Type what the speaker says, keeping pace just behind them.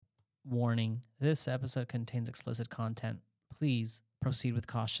Warning, this episode contains explicit content. Please proceed with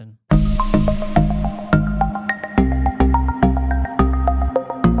caution.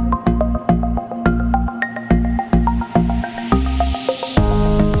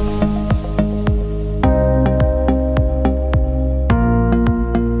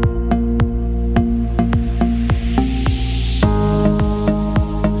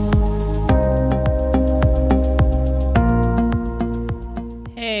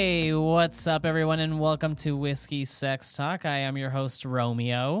 What's up, everyone, and welcome to Whiskey Sex Talk. I am your host,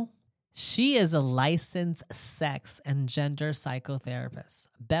 Romeo. She is a licensed sex and gender psychotherapist,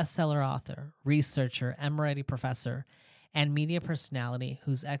 bestseller author, researcher, emeriti professor, and media personality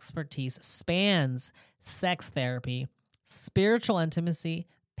whose expertise spans sex therapy, spiritual intimacy,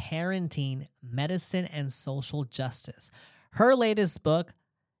 parenting, medicine, and social justice. Her latest book,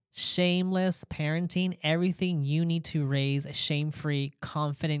 Shameless Parenting, Everything You Need to Raise Shame-Free,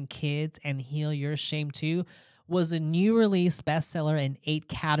 Confident Kids and Heal Your Shame Too, was a new release bestseller in 8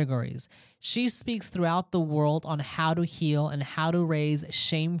 categories. She speaks throughout the world on how to heal and how to raise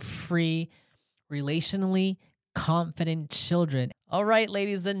shame-free, relationally confident children. All right,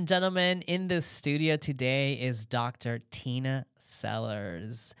 ladies and gentlemen, in the studio today is Dr. Tina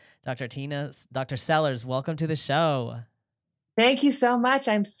Sellers. Dr. Sellers, welcome to the show. Thank you so much.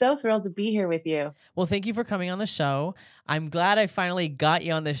 I'm so thrilled to be here with you. Well, thank you for coming on the show. I'm glad I finally got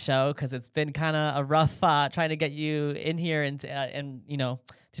you on the show because it's been kind of a rough trying to get you in here and to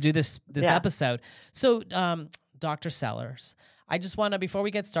do this episode. So, Dr. Sellers, I just want to, before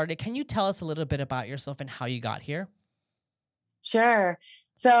we get started, can you tell us a little bit about yourself and how you got here? Sure.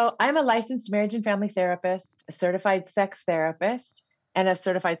 So I'm a licensed marriage and family therapist, a certified sex therapist, and a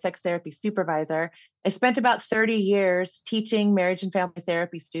certified sex therapy supervisor. I spent about 30 years teaching marriage and family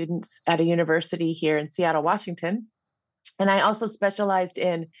therapy students at a university here in Seattle, Washington. And I also specialized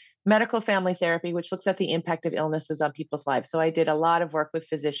in medical family therapy, which looks at the impact of illnesses on people's lives. So I did a lot of work with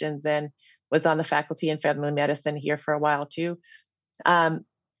physicians and was on the faculty in family medicine here for a while too. While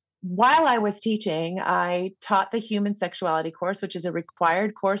I was teaching, I taught the human sexuality course, which is a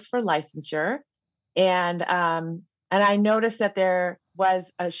required course for licensure. And I noticed that there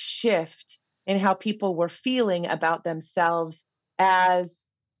was a shift in how people were feeling about themselves as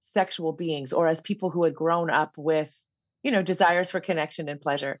sexual beings or as people who had grown up with, desires for connection and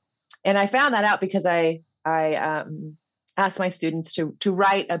pleasure. And I found that out because I asked my students to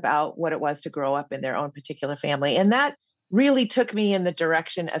write about what it was to grow up in their own particular family. And that really took me in the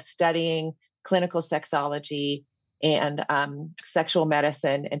direction of studying clinical sexology and sexual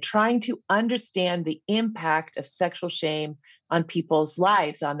medicine and trying to understand the impact of sexual shame on people's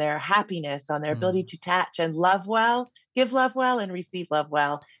lives, on their happiness, on their ability to attach and love well, give love well, and receive love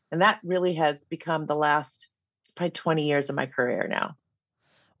well. And that really has become the last probably 20 years of my career now.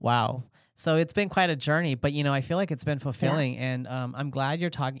 Wow. So it's been quite a journey, but I feel like it's been fulfilling. Yeah. And I'm glad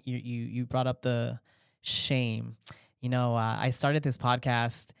you're talking. You brought up the shame. I started this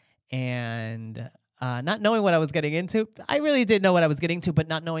podcast and not knowing what I was getting into. I really did know what I was getting to, but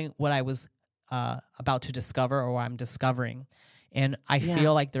not knowing what I was about to discover or what I'm discovering. And I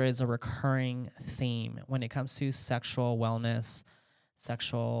feel like there is a recurring theme when it comes to sexual wellness,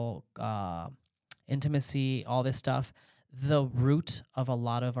 sexual intimacy, all this stuff. The root of a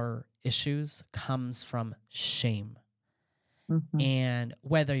lot of our issues comes from shame. Mm-hmm. And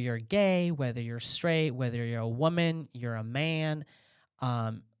whether you're gay, whether you're straight, whether you're a woman, you're a man,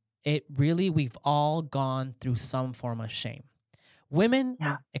 we've all gone through some form of shame. Women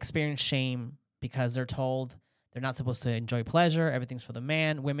experience shame because they're told they're not supposed to enjoy pleasure. Everything's for the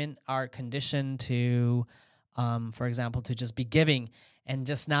man. Women are conditioned to, for example, to just be giving and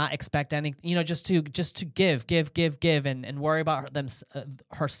just not expect anything, just to give and worry about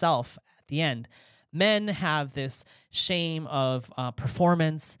herself at the end. Men have this shame of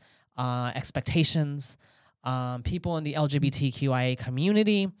performance, expectations. People in the LGBTQIA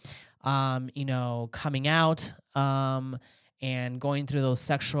community, coming out and going through those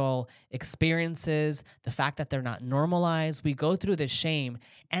sexual experiences, the fact that they're not normalized, we go through this shame.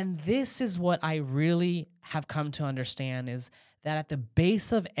 And this is what I really have come to understand is that at the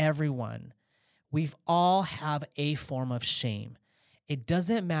base of everyone, we've all have a form of shame. It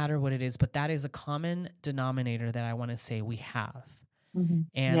doesn't matter what it is, but that is a common denominator that I want to say we have. Mm-hmm.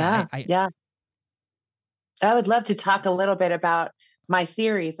 And I would love to talk a little bit about my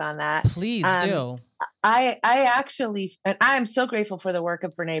theories on that. Please do. I actually, and I am so grateful for the work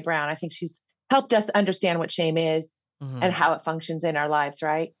of Brene Brown. I think she's helped us understand what shame is and how it functions in our lives,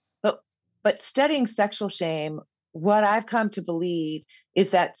 right? But studying sexual shame, what I've come to believe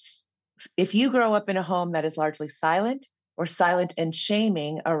is that if you grow up in a home that is largely silent, or silent and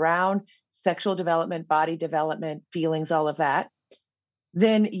shaming around sexual development, body development, feelings, all of that,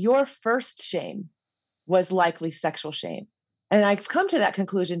 then your first shame was likely sexual shame. And I've come to that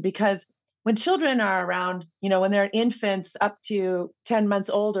conclusion because when children are around, when they're infants up to 10 months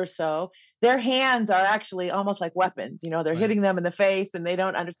old or so, their hands are actually almost like weapons. They're Right. hitting them in the face and they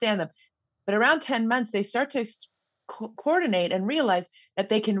don't understand them. But around 10 months, they start to coordinate and realize that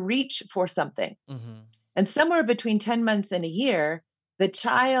they can reach for something. Mm-hmm. And somewhere between 10 months and a year, the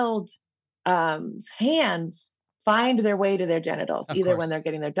child's hands find their way to their genitals, Of either course. when they're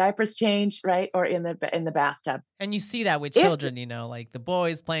getting their diapers changed, right, or in the bathtub. And you see that with children, like the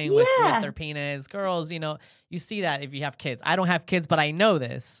boys playing with their penis, girls, you see that if you have kids. I don't have kids, but I know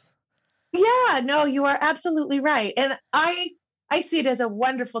this. Yeah, no, you are absolutely right. And I see it as a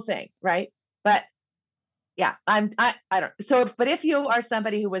wonderful thing, right? But yeah, I don't. So, but if you are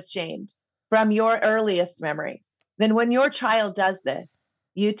somebody who was shamed from your earliest memories, then when your child does this,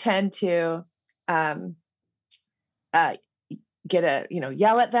 you tend to yell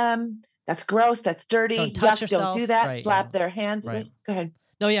at them. That's gross. That's dirty. Don't touch Yuck, yourself. Don't do that. Right, Slap their hands. Right. Go ahead.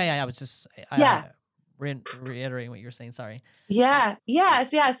 No, yeah. I was just reiterating what you were saying. Sorry. Yeah.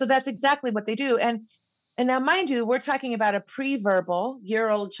 Yes. Yeah. So that's exactly what they do. And now, mind you, we're talking about a pre-verbal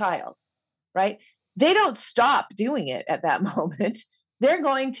year-old child, right? They don't stop doing it at that moment. They're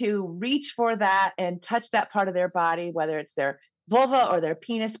going to reach for that and touch that part of their body, whether it's their vulva or their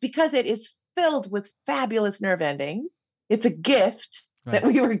penis, because it is filled with fabulous nerve endings. It's a gift that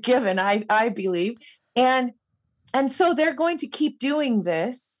we were given, I believe. And so they're going to keep doing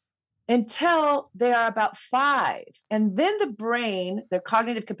this until they are about 5. And then the brain, their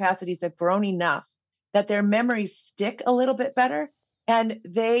cognitive capacities have grown enough that their memories stick a little bit better. And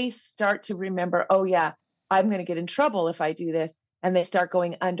they start to remember, oh, yeah, I'm going to get in trouble if I do this. And they start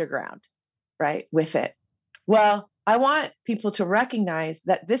going underground, right, with it. Well, I want people to recognize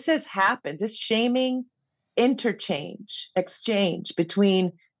that this has happened, this shaming exchange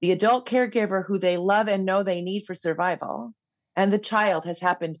between the adult caregiver who they love and know they need for survival and the child has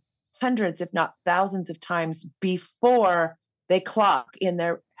happened hundreds, if not thousands of times before they clock in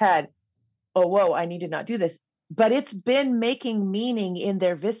their head, oh, whoa, I need to not do this. But it's been making meaning in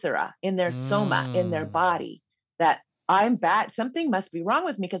their viscera, in their soma, in their body, that I'm bad. Something must be wrong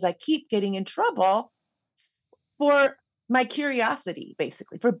with me because I keep getting in trouble for my curiosity,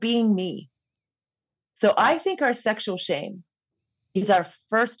 basically, for being me. So I think our sexual shame is our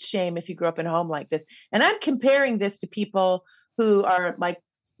first shame if you grew up in a home like this. And I'm comparing this to people who are like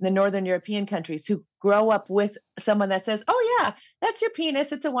the Northern European countries who grow up with someone that says, oh, yeah, that's your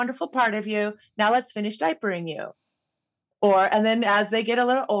penis. It's a wonderful part of you. Now let's finish diapering you. And then as they get a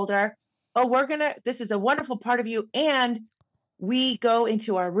little older, oh, this is a wonderful part of you. And we go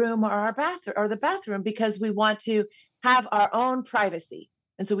into our room or our bathroom or the bathroom because we want to have our own privacy.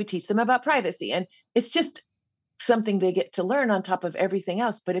 And so we teach them about privacy. And it's just something they get to learn on top of everything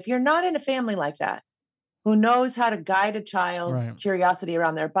else. But if you're not in a family like that, who knows how to guide a child's curiosity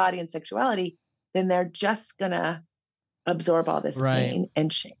around their body and sexuality, then they're just going to absorb all this pain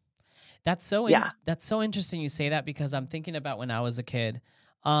and shame. That's so that's so interesting you say that, because I'm thinking about when I was a kid.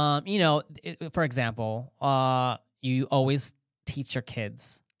 For example, you always teach your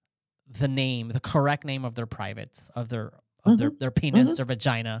kids the correct name of their privates, of their penis or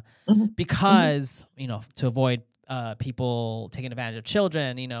vagina, because to avoid people taking advantage of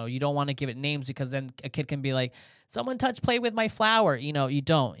children. You don't want to give it names because then a kid can be like, someone play with my flower. You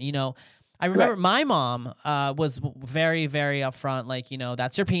don't. I remember my mom was very, very upfront, like,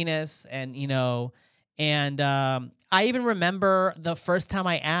 that's your penis. And, I even remember the first time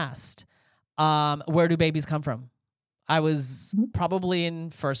I asked, where do babies come from? I was probably in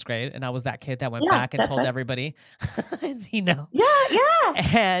first grade, and I was that kid that went back and told everybody,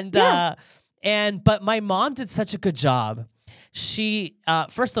 but my mom did such a good job. She,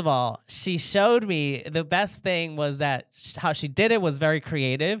 first of all, she showed me the best thing was that how she did it was very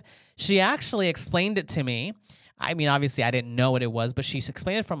creative. She actually explained it to me. I mean, obviously, I didn't know what it was, but she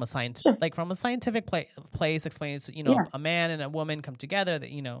explained it from a scientific place. Explains, a man and a woman come together. That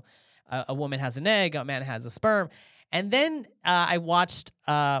a woman has an egg, a man has a sperm, and then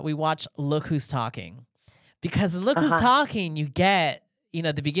we watched Look Who's Talking, because in Look Who's Talking, you get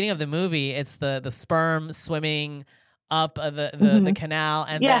the beginning of the movie. It's the sperm swimming up the canal,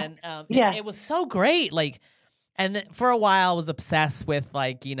 and then it was so great, like. And then for a while, I was obsessed with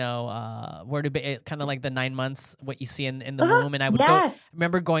kind of like the 9 months, what you see in the womb. And I would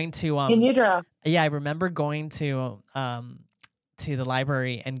remember going to in utero. Yeah, I remember going to the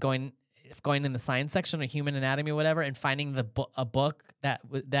library and going in the science section of human anatomy or whatever, and finding a book that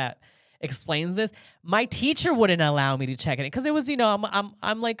explains this. My teacher wouldn't allow me to check it because it was,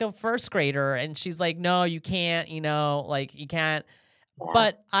 I'm like a first grader, and she's like, no, you can't, like you can't. Yeah.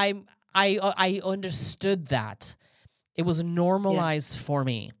 But I understood that it was Yeah. normalized for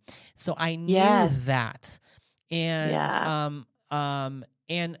me, so I knew Yes. that, and Yeah.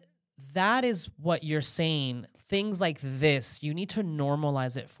 and that is what you're saying. Things like this, you need to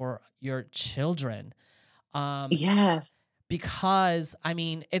normalize it for your children. Yes. Because I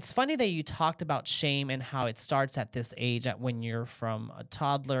mean, it's funny that you talked about shame and how it starts at this age, at when you're from a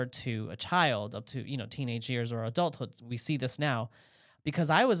toddler to a child up to, teenage years or adulthood. We see this now because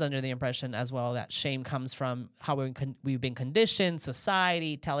I was under the impression as well that shame comes from how we've been conditioned,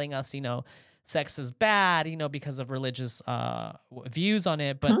 society telling us, sex is bad, because of religious views on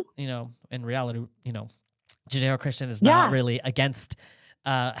it. But, Mhm. in reality, Judeo-Christian is not Yeah. really against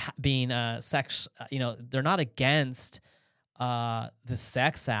being sex, they're not against the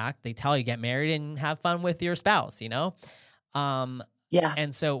sex act. They tell you get married and have fun with your spouse, um Yeah.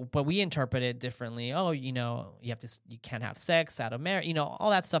 and so, but we interpret it differently. Oh, you can't have sex out of marriage,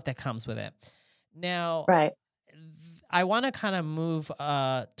 all that stuff that comes with it. Now, Right. I want to kind of move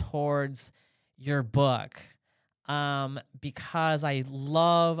towards your book, because I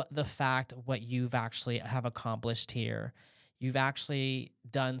love the fact what you've actually have accomplished here. You've actually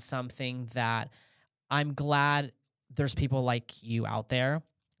done something that I'm glad there's people like you out there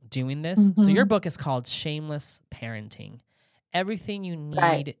doing this. So your Mhm. book is called Shameless Parenting. Everything you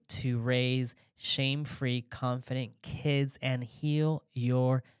Right. need to raise shame-free, confident kids and heal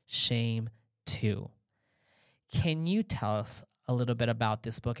your shame too. Can you tell us a little bit about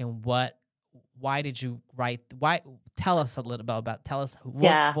this book and why did you write, why tell us a little bit about, tell us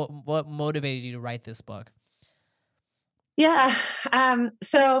Yeah. what motivated you to write this book? Yeah.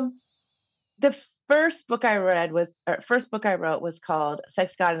 So the first book I wrote was called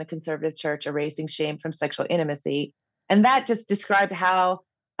Sex, God, and the Conservative Church: Erasing Shame from Sexual Intimacy. And that just described how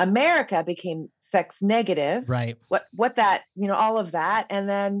America became sex negative, Right. what that, all of that. And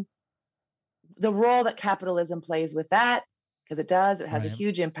then the role that capitalism plays with that, because it has a Right.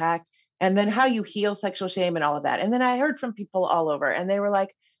 huge impact. And then how you heal sexual shame and all of that. And then I heard from people all over, and they were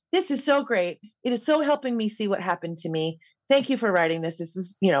like, this is so great. It is so helping me see what happened to me. Thank you for writing this. This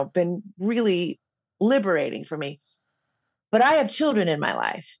has, been really liberating for me. But I have children in my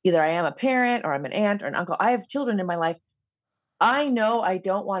life. Either I am a parent or I'm an aunt or an uncle. I have children in my life. I know I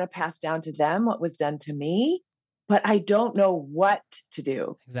don't want to pass down to them what was done to me, but I don't know what to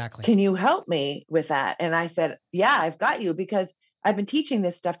do. Exactly. Can you help me with that? And I said, yeah, I've got you, because I've been teaching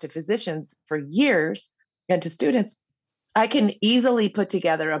this stuff to physicians for years and to students. I can easily put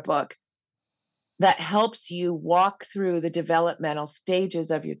together a book that helps you walk through the developmental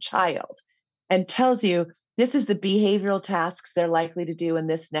stages of your child and tells you this is the behavioral tasks they're likely to do in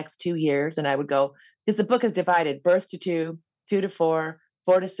this next 2 years. And I would go, because the book is divided: birth to 2, 2 to 4,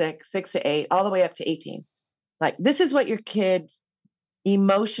 4 to 6, 6 to 8, all the way up to 18. Like, this is what your kids'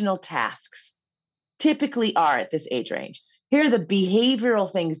 emotional tasks typically are at this age range. Here are the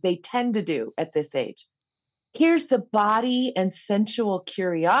behavioral things they tend to do at this age. Here's the body and sensual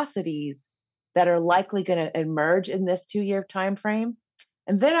curiosities that are likely going to emerge in this 2 year time frame.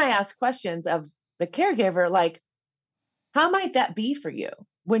 And then I ask questions of the caregiver, like, how might that be for you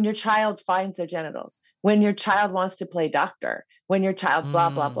when your child finds their genitals, when your child wants to play doctor, when your child blah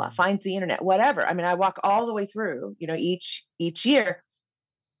blah blah Mm. finds the internet, whatever. I mean, I walk all the way through, each year.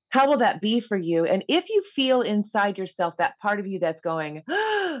 How will that be for you? And if you feel inside yourself that part of you that's going,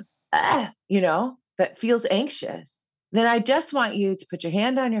 that feels anxious, then I just want you to put your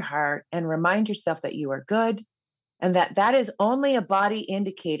hand on your heart and remind yourself that you are good, and that is only a body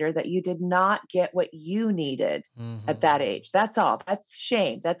indicator that you did not get what you needed at Mm-hmm. that age. That's all. That's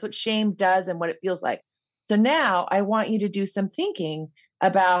shame. That's what shame does and what it feels like. So now I want you to do some thinking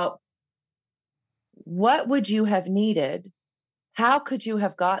about, what would you have needed? How could you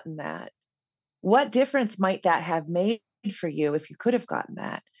have gotten that? What difference might that have made for you if you could have gotten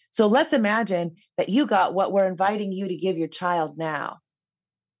that? So let's imagine that you got what we're inviting you to give your child now.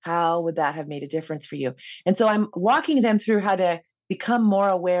 How would that have made a difference for you? And so I'm walking them through how to become more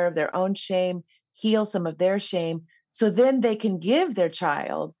aware of their own shame, heal some of their shame, so then they can give their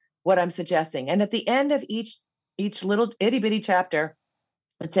child what I'm suggesting. And at the end of each little itty bitty chapter,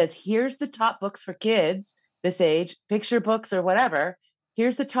 it says, here's the top books for kids this age, picture books or whatever.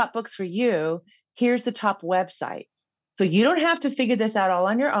 Here's the top books for you. Here's the top websites. So you don't have to figure this out all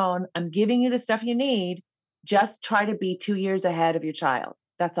on your own. I'm giving you the stuff you need. Just try to be 2 years ahead of your child.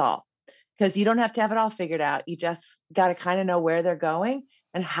 That's all. Because you don't have to have it all figured out. You just got to kind of know where they're going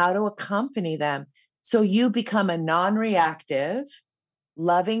and how to accompany them. So you become a non reactive,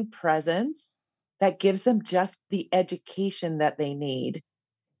 loving presence that gives them just the education that they need.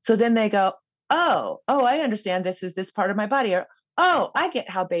 So then they go, oh, I understand this is this part of my body. Or, oh, I get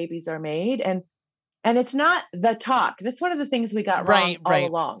how babies are made. And it's not the talk. That's one of the things we got wrong all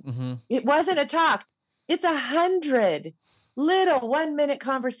along. Mm-hmm. It wasn't a talk. It's 100 little 1-minute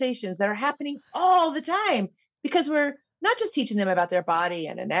conversations that are happening all the time, because we're not just teaching them about their body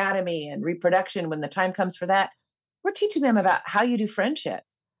and anatomy and reproduction when the time comes for that. We're teaching them about how you do friendship,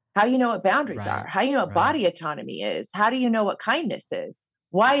 how you know what boundaries are, how you know what body autonomy is, how do you know what kindness is,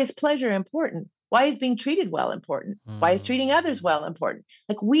 why is pleasure important, why is being treated well important, why is treating others well important.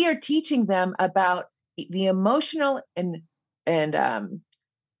 Like, we are teaching them about the emotional and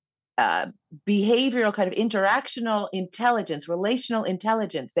behavioral kind of interactional intelligence, relational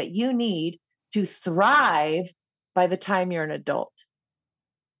intelligence that you need to thrive by the time you're an adult.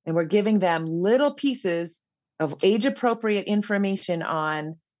 And we're giving them little pieces of age-appropriate information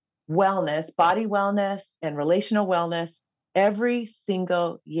on wellness, body wellness, and relational wellness every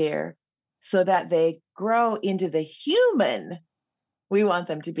single year, so that they grow into the human we want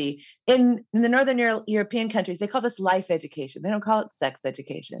them to be. In the Northern European countries, they call this life education. They don't call it sex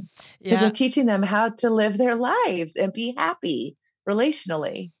education, because we're teaching them how to live their lives and be happy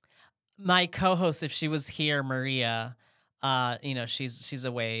relationally. My co-host, if she was here, Maria, she's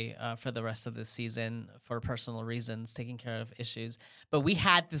away for the rest of this season for personal reasons, taking care of issues. But we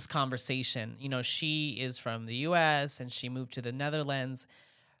had this conversation. She is from the U.S. and she moved to the Netherlands.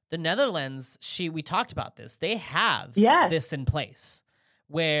 The Netherlands, we talked about this. They have this in place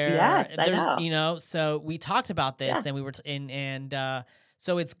where there's, so we talked about this and we were,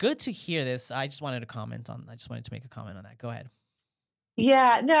 so it's good to hear this. I just wanted to make a comment on that. Go ahead.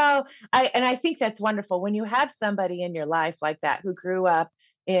 Yeah, no, I think that's wonderful when you have somebody in your life like that who grew up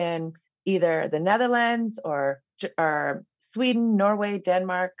in either the Netherlands or Sweden, Norway,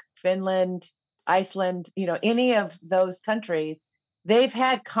 Denmark, Finland, Iceland, any of those countries. They've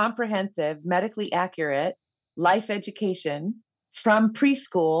had comprehensive, medically accurate life education from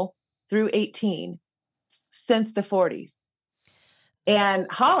preschool through 18 since the 40s. And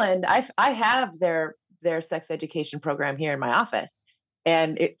Holland, I have their sex education program here in my office,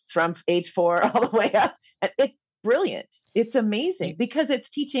 and it's from age 4 all the way up. And it's brilliant. It's amazing, because it's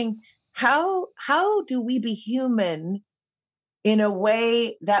teaching how do we be human in a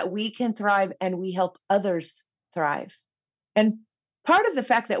way that we can thrive and we help others thrive. And part of the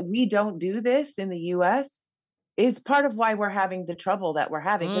fact that we don't do this in the U.S. is part of why we're having the trouble that we're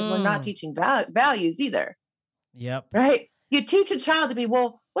having, because we're not teaching values either. Yep. Right. You teach a child to be,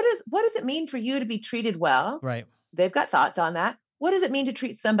 well, what does it mean for you to be treated well? Right. They've got thoughts on that. What does it mean to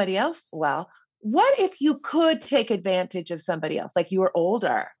treat somebody else well? What if you could take advantage of somebody else? Like, you were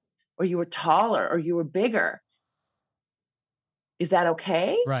older or you were taller or you were bigger. Is that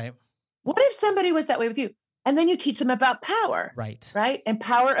okay? Right. What if somebody was that way with you? And then you teach them about power, right? And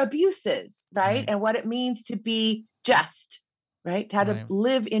power abuses, right? And what it means to be just, right? How to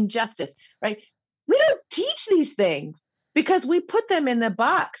live in justice, right? We don't teach these things because we put them in the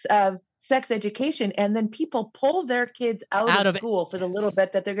box of sex education, and then people pull their kids out of school for the little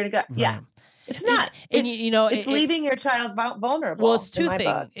bit that they're going to go. Yeah. It's not. It's leaving your child vulnerable. Well, it's two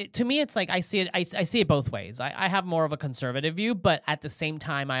things. To me, it's like I see it both ways. I have more of a conservative view, but at the same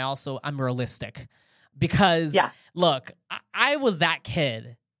time, I'm realistic. Because, look, I was that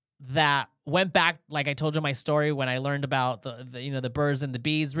kid that went back, like I told you my story when I learned about the birds and the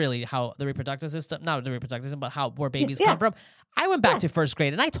bees, really how the reproductive system, not the reproductive system, but where babies come from. I went back to first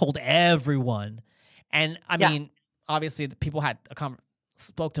grade and I told everyone. And I mean, obviously the people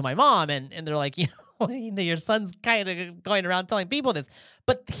spoke to my mom and they're like, your son's kind of going around telling people this.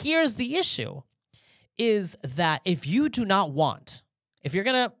 But here's the issue, is that if you're going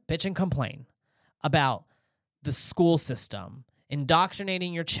to bitch and complain about the school system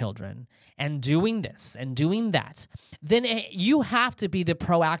indoctrinating your children and doing this and doing that, then you have to be the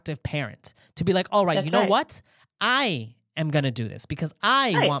proactive parent to be like, all right, you know what? I am going to do this because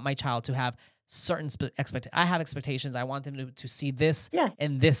I want my child to have certain I have expectations. I want them to see this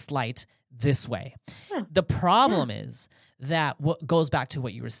in this light, this way. Yeah. The problem is that what goes back to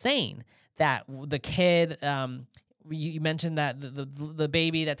what you were saying, that the kid, you mentioned that the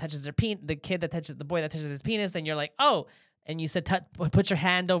baby that touches the boy that touches his penis, and you're like, oh, and you said put your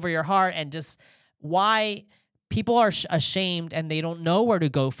hand over your heart, and just why people are ashamed and they don't know where to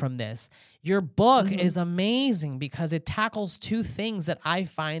go from this. Your book is amazing because it tackles two things that I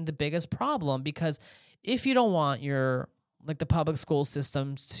find the biggest problem. Because if you don't want the public school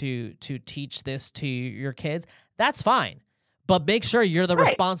systems to teach this to your kids, that's fine, but make sure you're the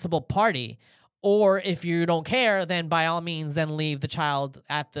responsible party. Or if you don't care, then by all means, then leave the child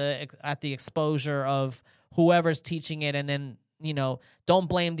at the exposure of whoever's teaching it, and then don't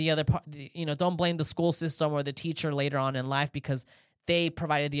blame the other part. Don't blame the school system or the teacher later on in life because they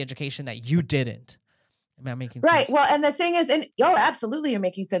provided the education that you didn't. Am I making Right. sense? Well, and the thing is, and absolutely, you're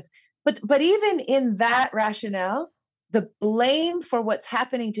making sense. But even in that rationale, the blame for what's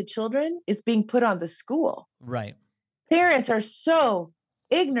happening to children is being put on the school. Right. Parents are so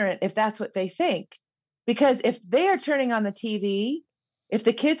ignorant if that's what they think, because if they are turning on the TV, if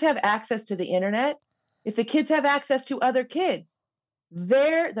the kids have access to the internet, if the kids have access to other kids,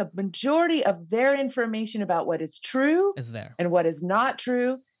 the majority of their information about what is true Is there and what is not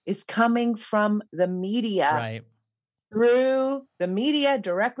true is coming from the media. Right. Through the media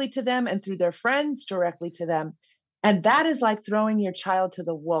directly to them and through their friends directly to them. And that is like throwing your child to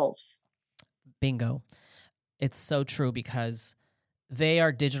the wolves. Bingo. It's so true because they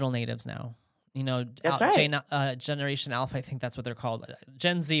are digital natives now. That's right. Generation Alpha, I think that's what they're called.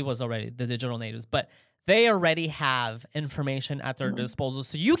 Gen Z was already the digital natives, but they already have information at their disposal.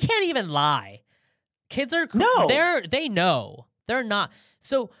 So you can't even lie. Kids are, they know. They're not.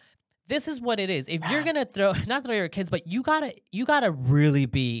 So this is what it is. If you're going to not throw your kids, but you gotta really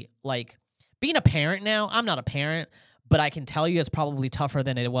be like, being a parent now, I'm not a parent, but I can tell you it's probably tougher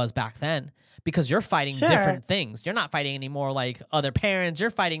than it was back then because you're fighting different things. You're not fighting anymore like other parents.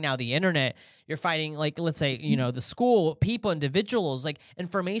 You're fighting now the internet. You're fighting like, let's say, the school, people, individuals. Like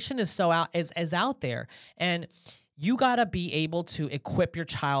information is is out there, and you gotta be able to equip your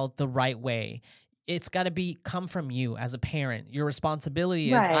child the right way. It's got to come from you as a parent. Your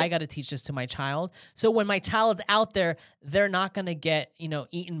responsibility is, I got to teach this to my child. So when my child's out there, they're not going to get,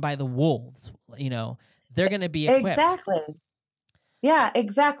 eaten by the wolves. They're going to be equipped. Exactly. Yeah,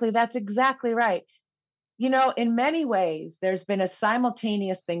 exactly. That's exactly right. In many ways, there's been a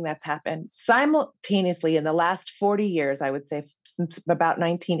simultaneous thing that's happened simultaneously in the last 40 years, I would say, since about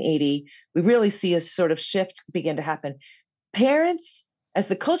 1980, we really see a sort of shift begin to happen. Parents, as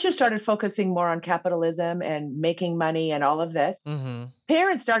the culture started focusing more on capitalism and making money and all of this,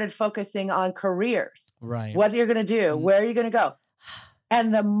 parents started focusing on careers. Right. What you're going to do, where are you going to go?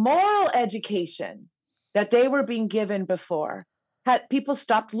 And the moral education that they were being given before, people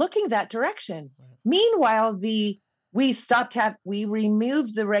stopped looking that direction. Right. Meanwhile, we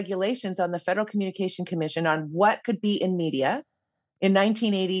removed the regulations on the Federal Communication Commission on what could be in media in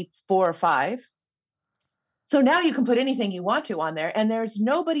 1984 or 5. So now you can put anything you want to on there, and there's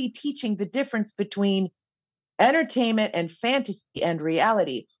nobody teaching the difference between entertainment and fantasy and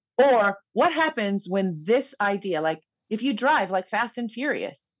reality. Or what happens when this idea, like if you drive like Fast and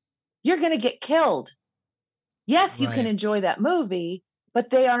Furious, you're going to get killed. Yes, you can enjoy that movie, but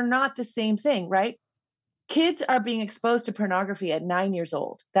they are not the same thing, right? Kids are being exposed to pornography at 9 years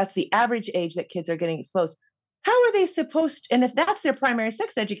old. That's the average age that kids are getting exposed. How are they supposed to, and if that's their primary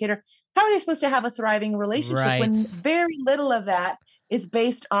sex educator, how are they supposed to have a thriving relationship when very little of that is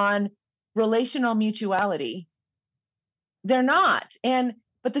based on relational mutuality? They're not.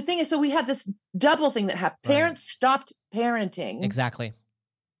 But the thing is, so we have this double thing that happened. Parents stopped parenting. Exactly.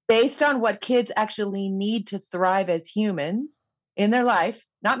 Based on what kids actually need to thrive as humans in their life,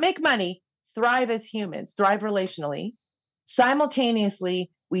 not make money, thrive as humans, thrive relationally. Simultaneously,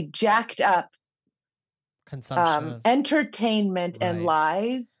 we jacked up consumption, entertainment and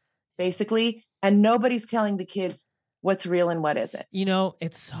lies, basically, and nobody's telling the kids what's real and what isn't.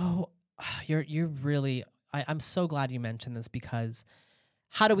 It's so you're really. I'm so glad you mentioned this because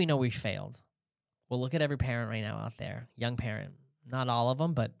how do we know we failed? Well, look at every parent right now out there, young parent. Not all of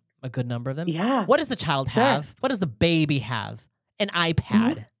them, but a good number of them. Yeah. What does the child have? What does the baby have? An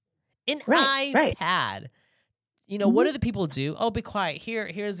iPad. An iPad. What do the people do? Oh, be quiet.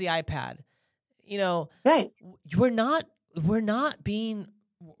 Here's the iPad.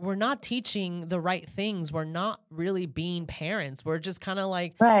 We're not teaching the right things. We're not really being parents. We're just kind of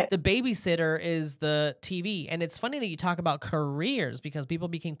like the babysitter is the TV. And it's funny that you talk about careers because people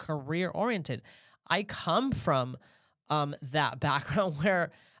became career oriented. I come from that background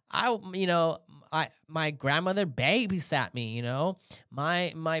where my grandmother babysat me,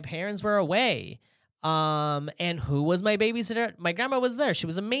 my parents were away. And who was my babysitter? My grandma was there. She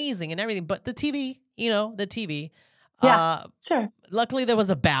was amazing and everything, but the TV. Yeah, sure. Luckily there was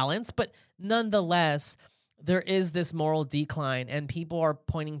a balance, but nonetheless, there is this moral decline and people are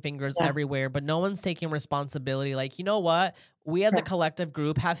pointing fingers everywhere, but no one's taking responsibility. Like, you know what? We as a collective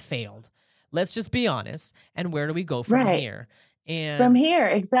group have failed. Let's just be honest. And where do we go from here? And from here,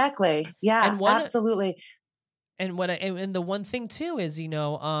 exactly. Yeah, absolutely. And the one thing too is,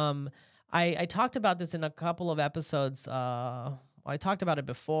 I talked about this in a couple of episodes. I talked about it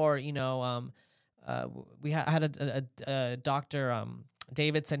before, we had a doctor,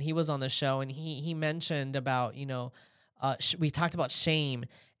 Davidson. He was on the show, and he mentioned about, we talked about shame,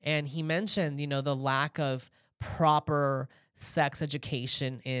 and he mentioned, the lack of proper sex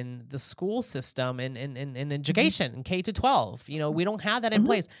education in the school system and in education in K to 12. We don't have that in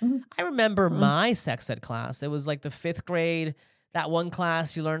place. I remember my sex ed class. It was like the 5th grade, that one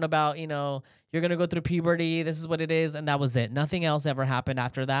class you learned about, you're going to go through puberty. This is what it is. And that was it. Nothing else ever happened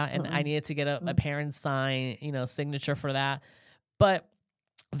after that. And I needed to get a parent's sign, signature for that. But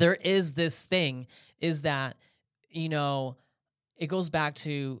there is this thing is that, it goes back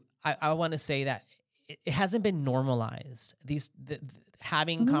to, I want to say that it hasn't been normalized.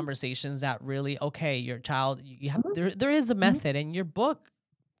 Having conversations that really, okay, your child, you have, there is a method, and your book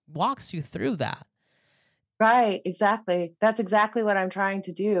walks you through that. Right, exactly. That's exactly what I'm trying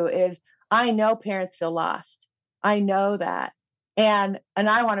to do is I know parents feel lost. I know that. And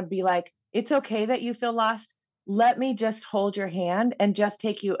I want to be like, it's okay that you feel lost. Let me just hold your hand and just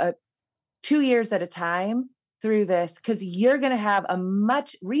take you 2 years at a time through this, because you're going to have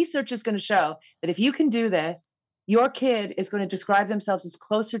research is going to show that if you can do this, your kid is going to describe themselves as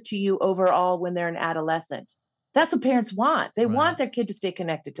closer to you overall when they're an adolescent. That's what parents want. They want their kid to stay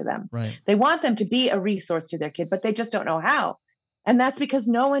connected to them. Right. They want them to be a resource to their kid, but they just don't know how. And that's because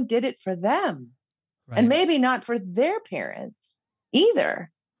no one did it for them. Right. And maybe not for their parents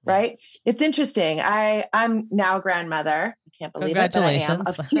either. Right. It's interesting. I'm now a grandmother. I can't believe it, but I am.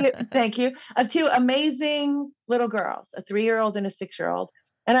 Thank you. Of 2 amazing little girls, a 3-year-old and a 6-year-old.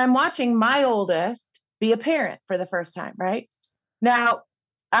 And I'm watching my oldest be a parent for the first time. Right now,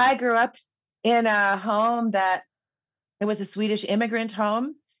 I grew up in a home that it was a Swedish immigrant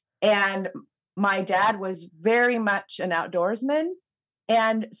home. And my dad was very much an outdoorsman.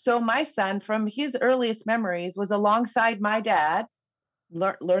 And so my son, from his earliest memories, was alongside my dad,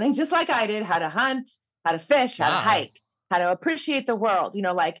 learning just like I did, how to hunt, how to fish, how to hike, how to appreciate the world,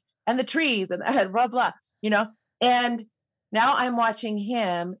 and the trees and blah, blah, and now I'm watching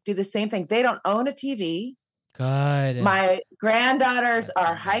him do the same thing. They don't own a TV. Good. My granddaughters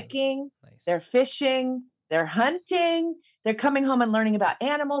are hiking. Nice. They're fishing. They're hunting. They're coming home and learning about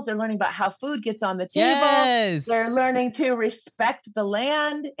animals. They're learning about how food gets on the table. Yes. They're learning to respect the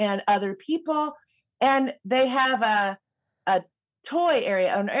land and other people. And they have a toy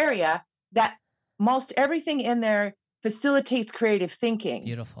area, an area that most everything in there facilitates creative thinking.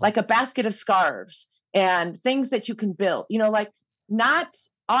 Beautiful. Like a basket of scarves and things that you can build, like not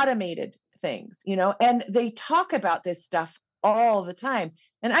automated things, and they talk about this stuff all the time.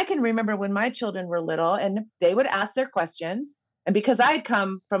 And I can remember when my children were little and they would ask their questions. And because I'd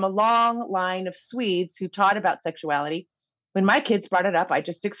come from a long line of Swedes who taught about sexuality, when my kids brought it up, I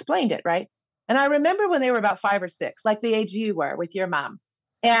just explained it, right? And I remember when they were about 5 or 6, like the age you were with your mom,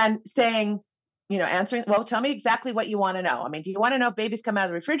 and saying, answering, well, tell me exactly what you want to know. I mean, do you want to know if babies come out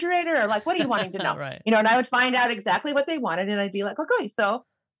of the refrigerator, or like, what are you wanting to know? Right. And I would find out exactly what they wanted. And I'd be like, okay, so,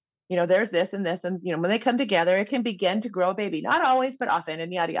 there's this and this. And, when they come together, it can begin to grow a baby. Not always, but often,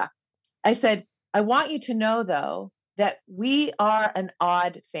 and yada, yada. I said, I want you to know, though, that we are an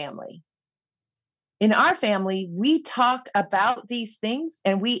odd family. In our family, we talk about these things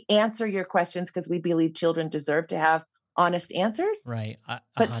and we answer your questions because we believe children deserve to have honest answers. Right. 100%.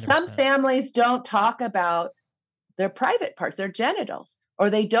 But some families don't talk about their private parts, their genitals, or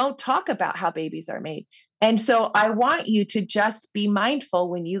they don't talk about how babies are made. And so I want you to just be mindful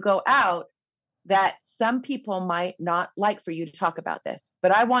when you go out that some people might not like for you to talk about this.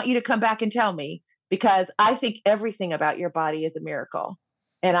 But I want you to come back and tell me, because I think everything about your body is a miracle.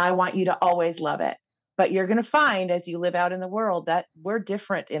 And I want you to always love it. But you're going to find as you live out in the world that we're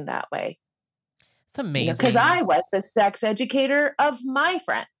different in that way. It's amazing. Because I was the sex educator of my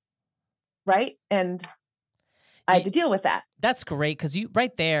friends, right? And I had to deal with that. That's great, because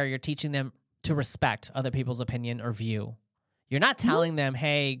right there, you're teaching them to respect other people's opinion or view. You're not telling them,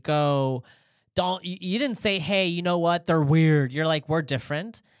 hey, go, don't, you didn't say, hey, you know what, they're weird. You're like, we're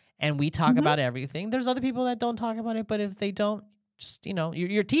different, and we talk about everything. There's other people that don't talk about it, but if they don't, just,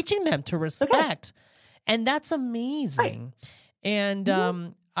 you're teaching them to respect. Okay. And that's amazing. Right.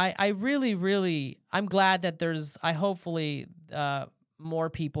 And I really, really, I'm glad that hopefully more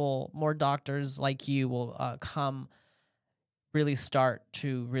people, more doctors like you will really start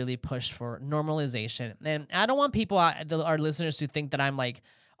to really push for normalization. And I don't want people, our listeners, to think that I'm like,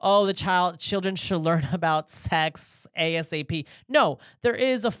 oh, children should learn about sex ASAP. No, there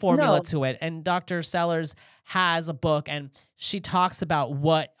is a formula to it. And Dr. Sellers has a book, and she talks about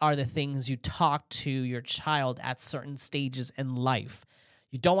what are the things you talk to your child at certain stages in life.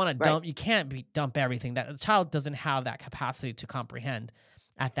 You don't want to dump, you can't dump everything. That the child doesn't have that capacity to comprehend.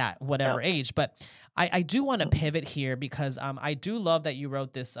 at that whatever No. age. But I do want to pivot here because I do love that you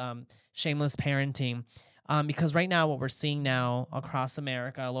wrote this Shameless Parenting. Because right now, what we're seeing now across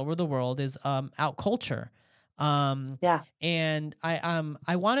America, all over the world, is out culture. Yeah. And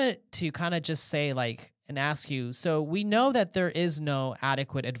I wanted to kind of just say like and ask you. So we know that there is no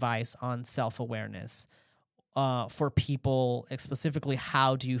adequate advice on self-awareness for people, specifically.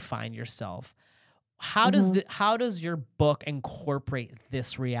 How do you find yourself? How does your book incorporate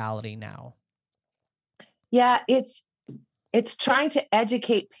this reality now? Yeah, it's trying to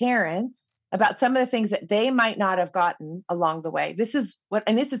educate parents about some of the things that they might not have gotten along the way. This is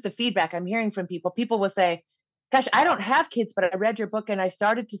the feedback I'm hearing from people. People will say, "Gosh, I don't have kids, but I read your book and I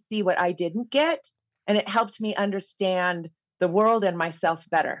started to see what I didn't get, and it helped me understand the world and myself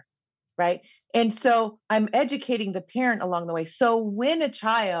better." Right? And so I'm educating the parent along the way. So when a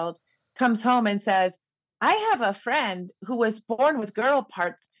child comes home and says, "I have a friend who was born with girl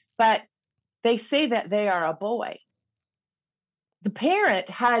parts, but they say that they are a boy," the parent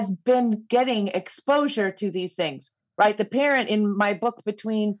has been getting exposure to these things, right? The parent in my book,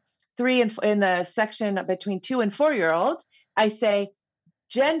 between in the section between 2 and 4 year olds, I say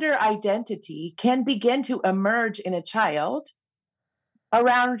gender identity can begin to emerge in a child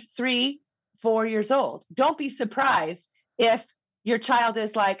around 3, 4 years old. Don't be surprised if your child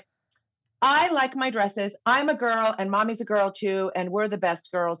is like, "I like my dresses. I'm a girl and mommy's a girl too. And we're the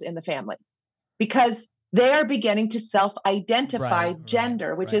best girls in the family," because they are beginning to self-identify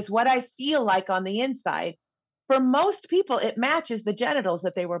gender, which is what I feel like on the inside. For most people, it matches the genitals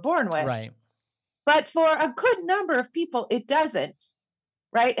that they were born with. Right. But for a good number of people, it doesn't.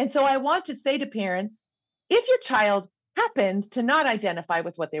 Right. And so I want to say to parents, if your child happens to not identify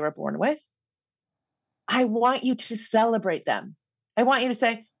with what they were born with, I want you to celebrate them. I want you to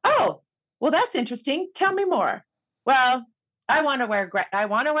say, "Oh, well, that's interesting. Tell me more." "Well, I want to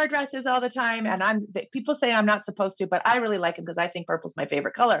wear dresses all the time, and people say I'm not supposed to, but I really like them because I think purple's my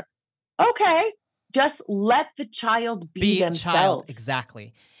favorite color." Okay, just let the child be themselves. Child,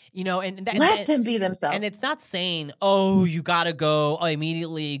 exactly. Let them be themselves. And it's not saying, "Oh, you got to go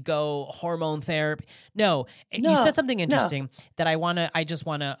immediately go hormone therapy." No, you said something interesting that I just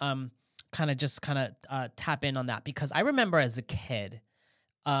want to kind of tap in on that, because I remember as a kid,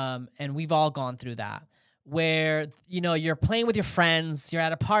 and we've all gone through that, where you're playing with your friends, you're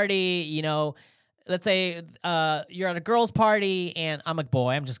at a party, let's say you're at a girl's party, and I'm a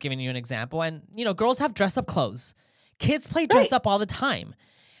boy, I'm just giving you an example, and girls have dress up clothes. Kids play dress up all the time.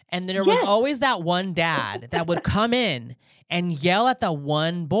 And there was always that one dad that would come in and yell at the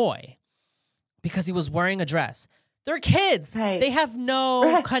one boy because he was wearing a dress. They're kids. Right. They have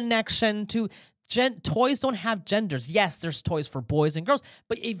no connection to toys. Don't have genders. Yes, there's toys for boys and girls,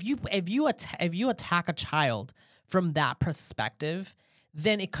 but if you attack a child from that perspective,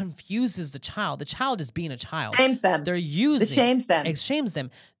 then it confuses the child. The child is being a child. Shames them. It shames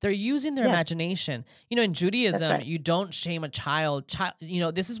them. They're using their imagination. In Judaism, you don't shame a child.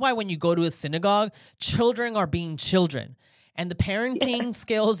 This is why when you go to a synagogue, children are being children. And the parenting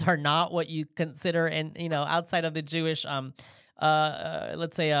skills are not what you consider in, outside of the Jewish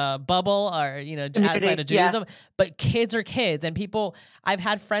let's say a bubble, or outside of Judaism, but kids are kids. And I've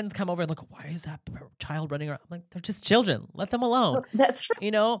had friends come over and look, "Why is that child running around?" I'm like, they're just children. Let them alone. Well, that's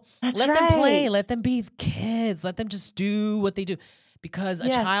right. Let them play. Let them be kids. Let them just do what they do. Because a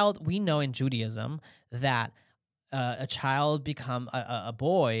child, we know in Judaism that a child become a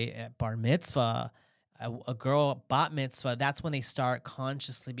boy at bar mitzvah, a girl bat mitzvah. That's when they start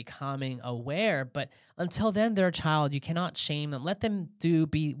consciously becoming aware. But until then, they're a child. You cannot shame them. Let them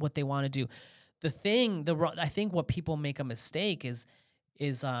be what they want to do. I think what people make a mistake is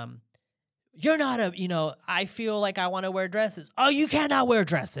you're not I feel like I want to wear dresses. Oh, you cannot wear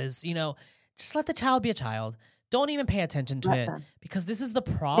dresses. Just let the child be a child. Don't even pay attention to it, because this is the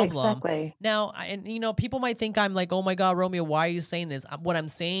problem. Exactly. Now, people might think I'm like, "Oh my God, Romeo, why are you saying this?" What I'm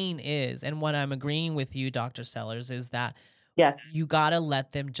saying is, and what I'm agreeing with you, Dr. Sellers, is that you got to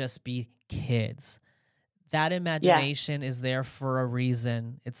let them just be kids. That imagination is there for a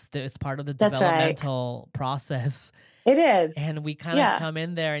reason. It's part of the developmental process. It is. And we kind of come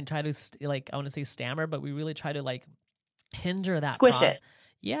in there and try to I want to say stammer, but we really try to hinder that process. It.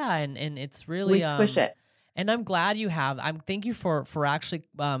 Yeah, and it's really we squish it. And I'm glad you have. Thank you for actually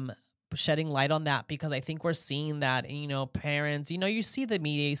shedding light on that, because I think we're seeing that, parents, you see the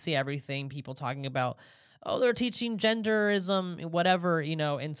media, you see everything, people talking about, "Oh, they're teaching genderism, whatever,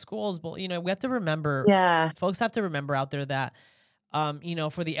 in schools." But, we have to remember, folks have to remember out there that, for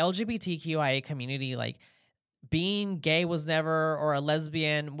the LGBTQIA community, being gay was never, or a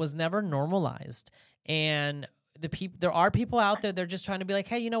lesbian was never normalized. And there are people out there, they're just trying to be like,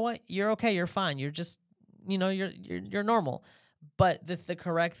 hey, you know what? You're okay. You're fine. You're just, you're normal. But the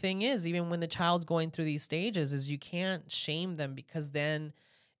correct thing is, even when the child's going through these stages, is you can't shame them, because then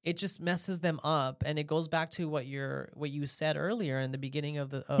it just messes them up. And it goes back to what you said earlier in the beginning of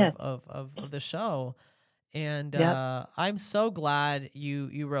the Yes. of the show. And Yep. I'm so glad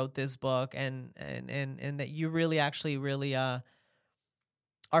you wrote this book, and that you really actually really are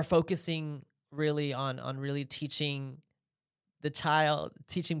focusing really on really teaching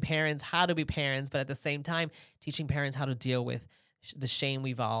teaching parents how to be parents, but at the same time teaching parents how to deal with the shame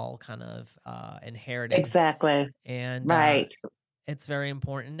we've all kind of inherited. Exactly. And Right. it's very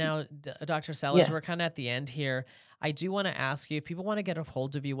important. Now, Dr. Sellers, Yeah. we're kind of at the end here. I do want to ask you, if people want to get a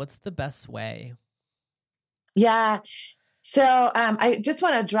hold of you, what's the best way? Yeah. So I just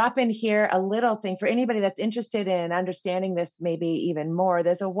want to drop in here a little thing for anybody that's interested in understanding this maybe even more.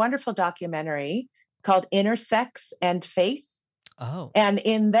 There's a wonderful documentary called Intersex and Faith. Oh. And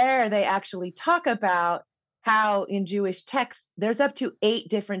in there, they actually talk about how in Jewish texts, there's up to 8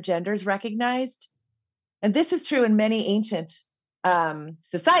 different genders recognized. And this is true in many ancient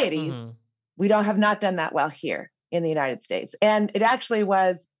societies. Mm-hmm. We have not done that well here in the United States. And it actually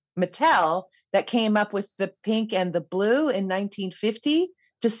was Mattel that came up with the pink and the blue in 1950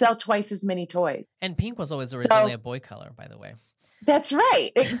 to sell twice as many toys. And pink was always originally a boy color, by the way. That's right.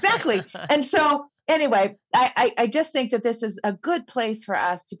 Exactly. And so anyway, I just think that this is a good place for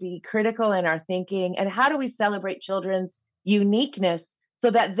us to be critical in our thinking. And how do we celebrate children's uniqueness so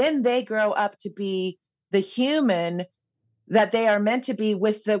that then they grow up to be the human that they are meant to be,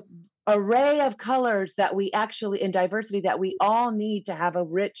 with the array of colors that we actually, in diversity, that we all need to have a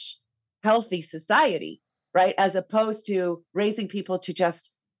rich, healthy society, right? As opposed to raising people to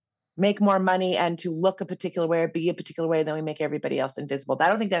just make more money and to look a particular way or be a particular way, then we make everybody else invisible. I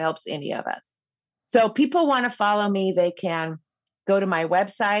don't think that helps any of us. So people want to follow me, they can go to my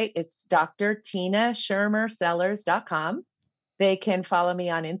website. It's drtinaschermersellers.com. They can follow me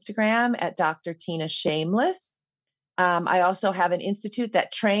on Instagram at Dr. Tina Shameless. I also have an institute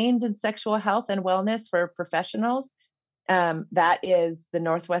that trains in sexual health and wellness for professionals. That is the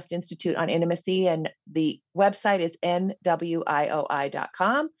Northwest Institute on Intimacy, and the website is nwioi.com,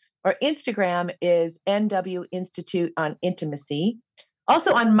 or Instagram is NW Institute on Intimacy.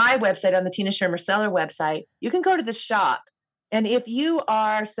 Also on my website, on the Tina Schermer Seller website, you can go to the shop. And if you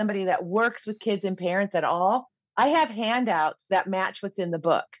are somebody that works with kids and parents at all, I have handouts that match what's in the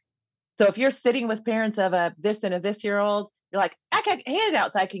book. So if you're sitting with parents of a this and a this-year-old, you're like, I got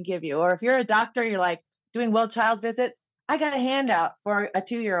handouts I can give you. Or if you're a doctor, you're like doing well-child visits, I got a handout for a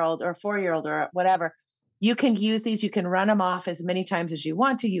 2-year-old or a 4-year-old or whatever. You can use these. You can run them off as many times as you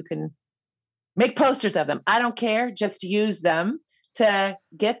want to. You can make posters of them. I don't care. Just use them to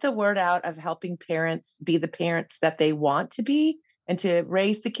get the word out of helping parents be the parents that they want to be and to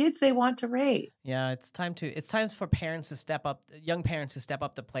raise the kids they want to raise. Yeah, it's time for parents to step up, young parents to step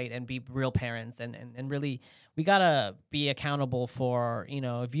up the plate and be real parents, and really, we gotta be accountable for,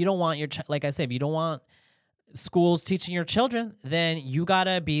 if you don't want your like I said, if you don't want schools teaching your children, then you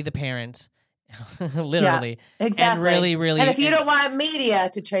gotta be the parent, literally. Yeah, exactly. And really, and if you don't want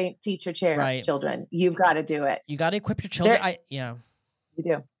media to teach your right, children, you've got to do it. You got to equip your children. You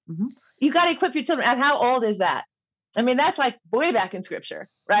do. Mm-hmm. You got to equip your children. And how old is that? I mean, that's like way back in scripture,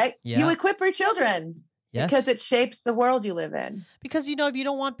 right? Yeah. You equip your children. Yes. Because it shapes the world you live in. Because if you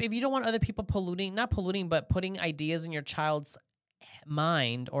don't want other people but putting ideas in your child's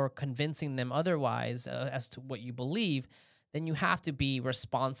mind or convincing them otherwise as to what you believe, then you have to be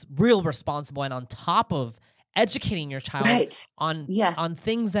real responsible and on top of educating your child on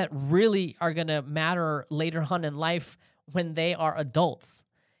things that really are going to matter later on in life when they are adults.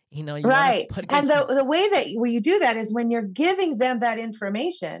 Right. And the way that where you do that is when you're giving them that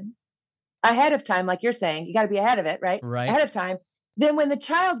information ahead of time, like you're saying, you got to be ahead of it, right? Right. Ahead of time. Then when the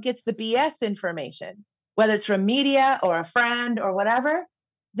child gets the BS information, whether it's from media or a friend or whatever,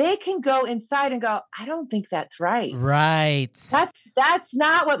 they can go inside and go, I don't think that's right. Right. That's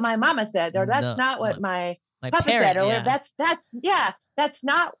not what my mama said, or that's not what my papa said, or that's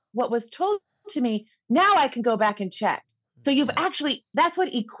not what was told to me. Now I can go back and check. So that's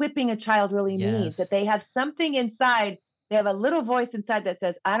what equipping a child really means, that they have something inside. They have a little voice inside that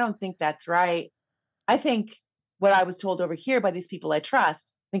says, I don't think that's right. I think what I was told over here by these people I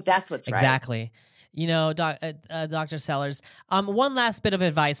trust, I think that's what's right. Exactly. Dr. Sellers, one last bit of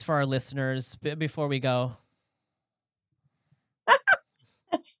advice for our listeners before we go.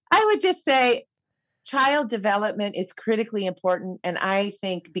 I would just say child development is critically important. And I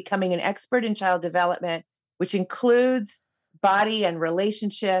think becoming an expert in child development, which includes body and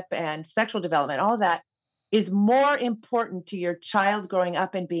relationship and sexual development, all that, is more important to your child growing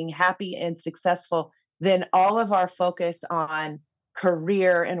up and being happy and successful than all of our focus on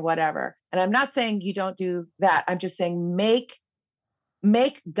career and whatever. And I'm not saying you don't do that. I'm just saying make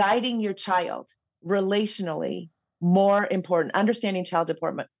guiding your child relationally more important, understanding child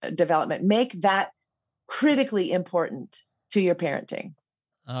development, make that critically important to your parenting.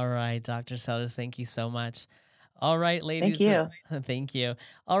 All right, Dr. Seldes, thank you so much. All right, ladies. Thank you. Thank you.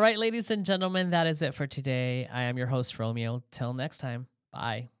 All right, ladies and gentlemen, that is it for today. I am your host, Romeo. Till next time.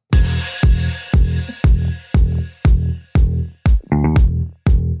 Bye.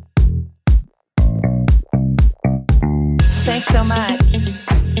 Thanks so much.